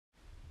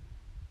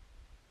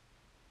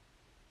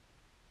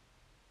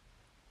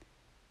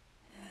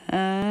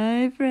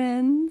Hi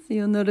friends,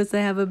 you'll notice I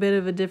have a bit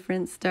of a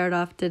different start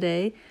off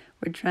today.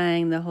 We're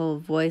trying the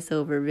whole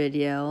voiceover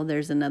video.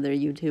 There's another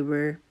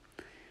YouTuber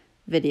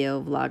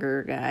video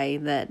vlogger guy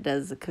that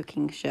does a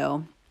cooking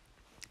show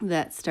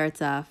that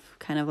starts off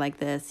kind of like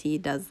this. He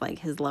does like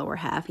his lower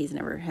half. He's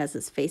never has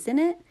his face in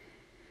it.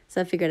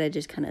 So I figured I'd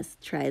just kind of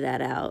try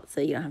that out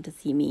so you don't have to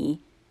see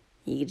me.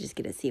 You just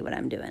get to see what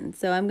I'm doing.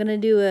 So I'm going to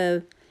do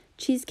a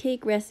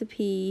cheesecake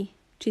recipe,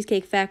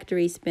 Cheesecake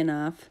Factory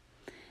spin-off.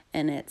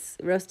 And it's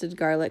roasted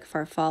garlic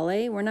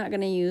farfalle. We're not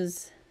going to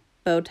use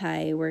bow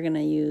tie. We're going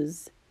to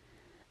use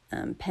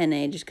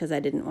penne just because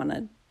I didn't want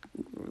to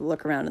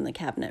look around in the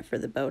cabinet for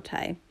the bow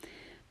tie.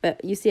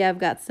 But you see I've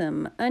got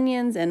some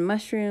onions and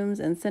mushrooms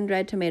and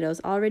sun-dried tomatoes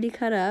already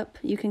cut up.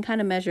 You can kind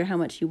of measure how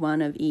much you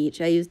want of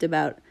each. I used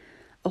about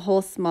a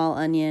whole small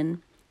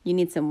onion. You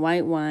need some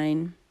white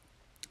wine,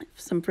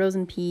 some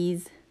frozen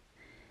peas,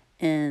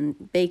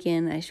 and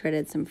bacon. I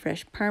shredded some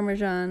fresh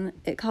Parmesan.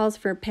 It calls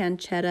for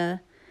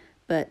pancetta,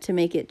 but to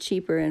make it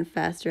cheaper and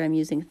faster, I'm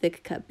using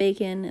thick cut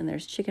bacon, and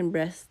there's chicken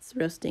breasts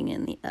roasting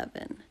in the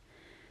oven.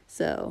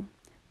 So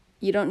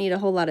you don't need a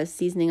whole lot of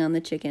seasoning on the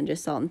chicken,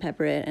 just salt and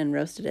pepper it and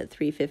roast it at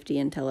 350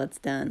 until it's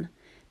done.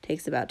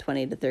 Takes about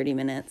 20 to 30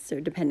 minutes,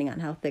 or depending on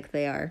how thick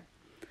they are.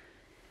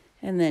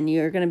 And then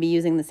you're going to be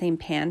using the same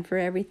pan for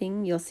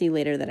everything. You'll see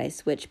later that I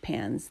switch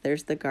pans.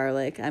 There's the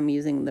garlic. I'm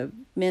using the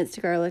minced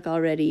garlic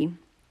already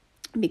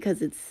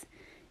because it's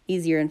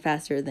easier and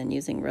faster than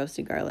using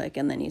roasted garlic.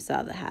 And then you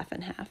saw the half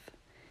and half.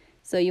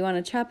 So you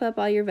want to chop up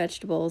all your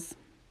vegetables,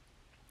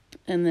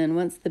 and then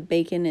once the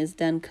bacon is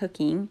done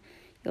cooking,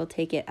 you'll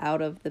take it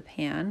out of the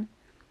pan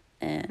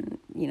and,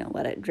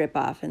 let it drip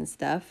off and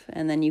stuff.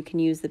 And then you can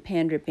use the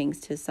pan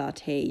drippings to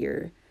saute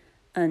your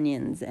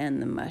onions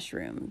and the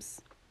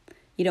mushrooms.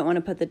 You don't want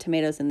to put the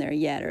tomatoes in there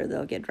yet or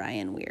they'll get dry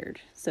and weird.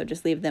 So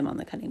just leave them on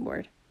the cutting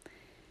board.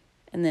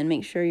 And then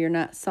make sure you're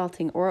not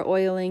salting or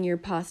oiling your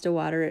pasta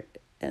water.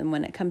 And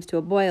when it comes to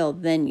a boil,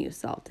 then you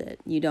salt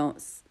it. You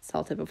don't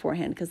salt it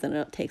beforehand because then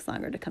it takes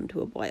longer to come to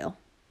a boil.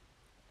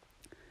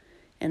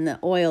 And the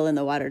oil in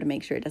the water to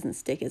make sure it doesn't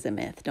stick is a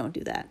myth. Don't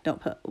do that.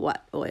 Don't put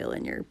oil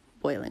in your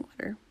boiling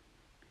water.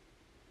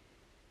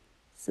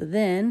 So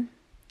then,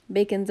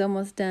 bacon's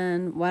almost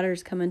done.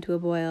 Water's coming to a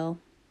boil.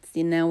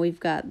 See, now we've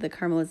got the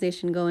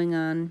caramelization going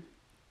on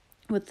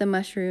with the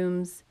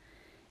mushrooms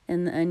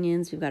and the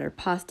onions. We've got our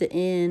pasta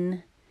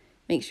in.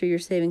 Make sure you're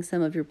saving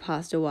some of your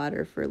pasta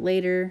water for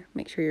later.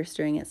 Make sure you're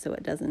stirring it so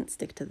it doesn't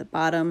stick to the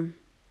bottom.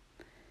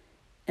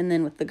 And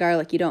then with the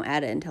garlic, you don't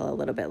add it until a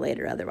little bit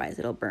later, otherwise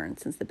it'll burn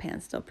since the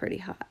pan's still pretty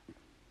hot.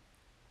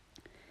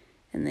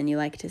 And then you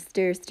like to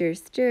stir, stir,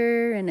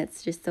 stir, and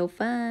it's just so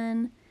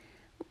fun.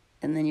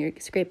 And then you're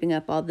scraping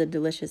up all the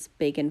delicious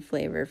bacon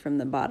flavor from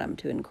the bottom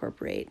to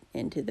incorporate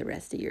into the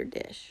rest of your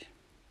dish.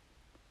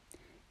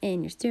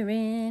 And you're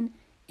stirring,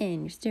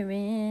 and you're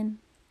stirring.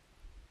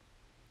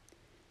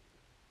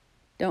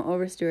 Don't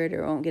over stir it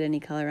or it won't get any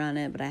color on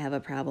it, but I have a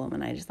problem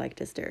and I just like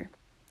to stir.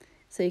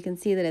 So you can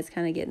see that it's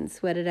kind of getting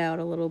sweated out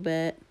a little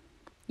bit.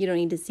 You don't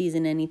need to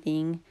season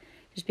anything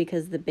just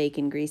because the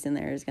bacon grease in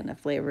there is going to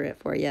flavor it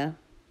for you.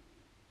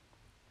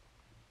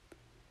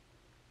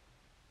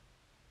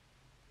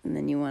 And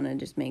then you want to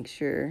just make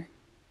sure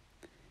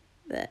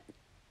that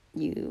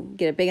you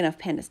get a big enough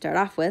pan to start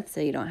off with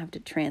so you don't have to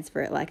transfer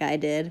it like I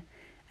did.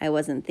 I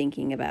wasn't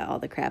thinking about all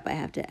the crap I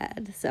have to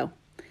add. So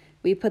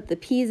we put the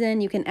peas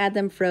in. You can add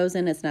them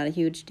frozen. It's not a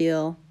huge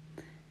deal.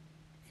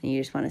 And you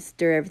just want to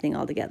stir everything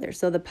all together.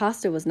 So the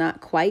pasta was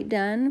not quite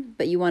done,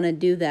 but you want to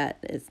do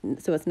that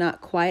so it's not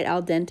quite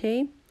al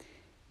dente.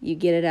 You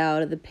get it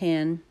out of the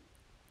pan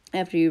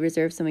after you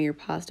reserve some of your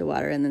pasta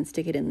water and then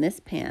stick it in this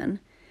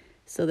pan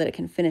so that it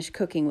can finish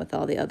cooking with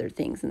all the other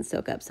things and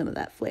soak up some of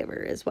that flavor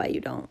is why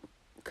you don't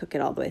cook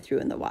it all the way through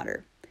in the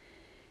water.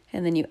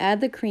 And then you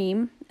add the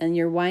cream, and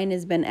your wine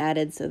has been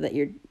added so that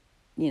you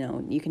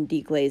can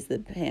deglaze the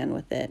pan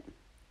with it.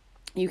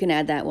 You can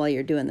add that while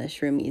you're doing the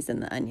shroomies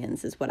and the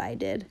onions is what I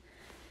did.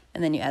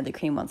 And then you add the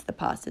cream once the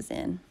pasta's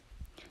in.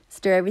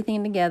 Stir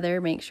everything together.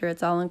 Make sure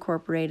it's all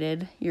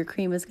incorporated. Your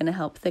cream is going to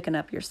help thicken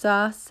up your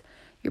sauce.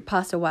 Your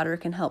pasta water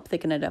can help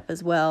thicken it up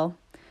as well.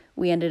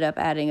 We ended up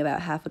adding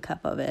about half a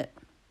cup of it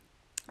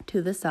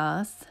to the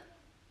sauce.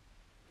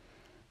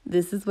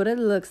 This is what it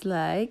looks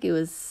like. It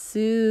was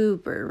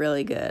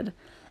really good.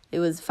 It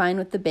was fine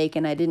with the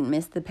bacon. I didn't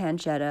miss the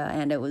pancetta,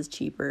 and it was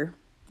cheaper,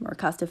 more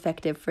cost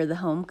effective for the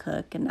home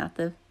cook and not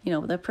the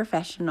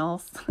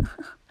professionals.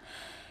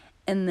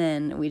 And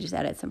then we just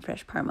added some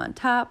fresh parm on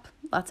top,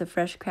 lots of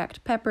fresh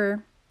cracked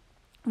pepper.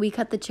 We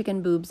cut the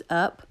chicken boobs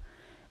up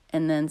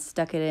and then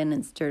stuck it in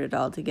and stirred it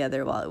all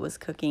together while it was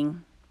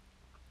cooking.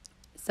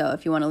 So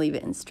if you want to leave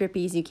it in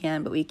strippies, you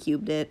can, but we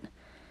cubed it.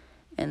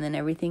 And then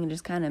everything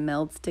just kind of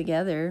melts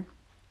together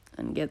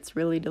and gets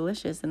really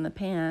delicious in the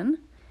pan.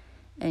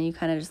 And you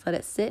kind of just let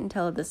it sit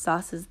until the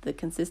sauce is the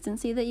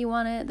consistency that you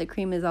want it. The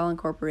cream is all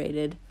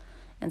incorporated.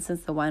 And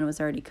since the wine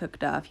was already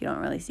cooked off, you don't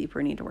really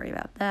super need to worry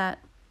about that.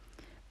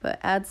 But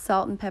add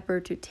salt and pepper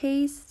to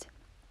taste.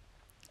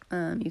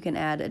 You can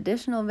add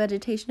additional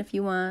vegetation if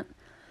you want.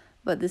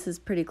 but this is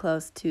pretty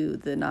close to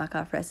the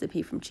knockoff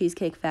recipe from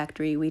Cheesecake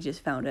Factory. We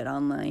just found it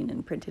online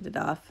and printed it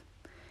off,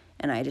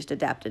 and I just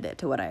adapted it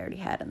to what I already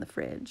had in the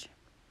fridge.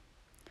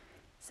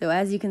 So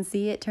as you can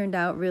see, it turned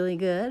out really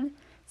good.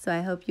 So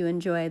I hope you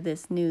enjoy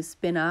this new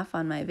spin-off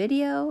on my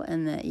video,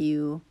 and that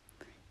you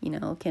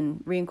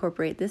can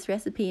reincorporate this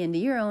recipe into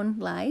your own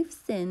lives.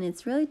 And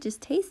it's really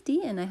just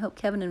tasty, and I hope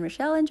Kevin and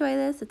Rochelle enjoy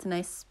this. It's a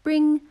nice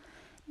spring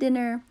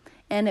dinner,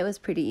 and it was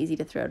pretty easy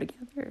to throw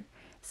together.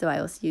 So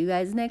I will see you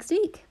guys next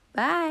week.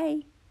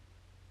 Bye!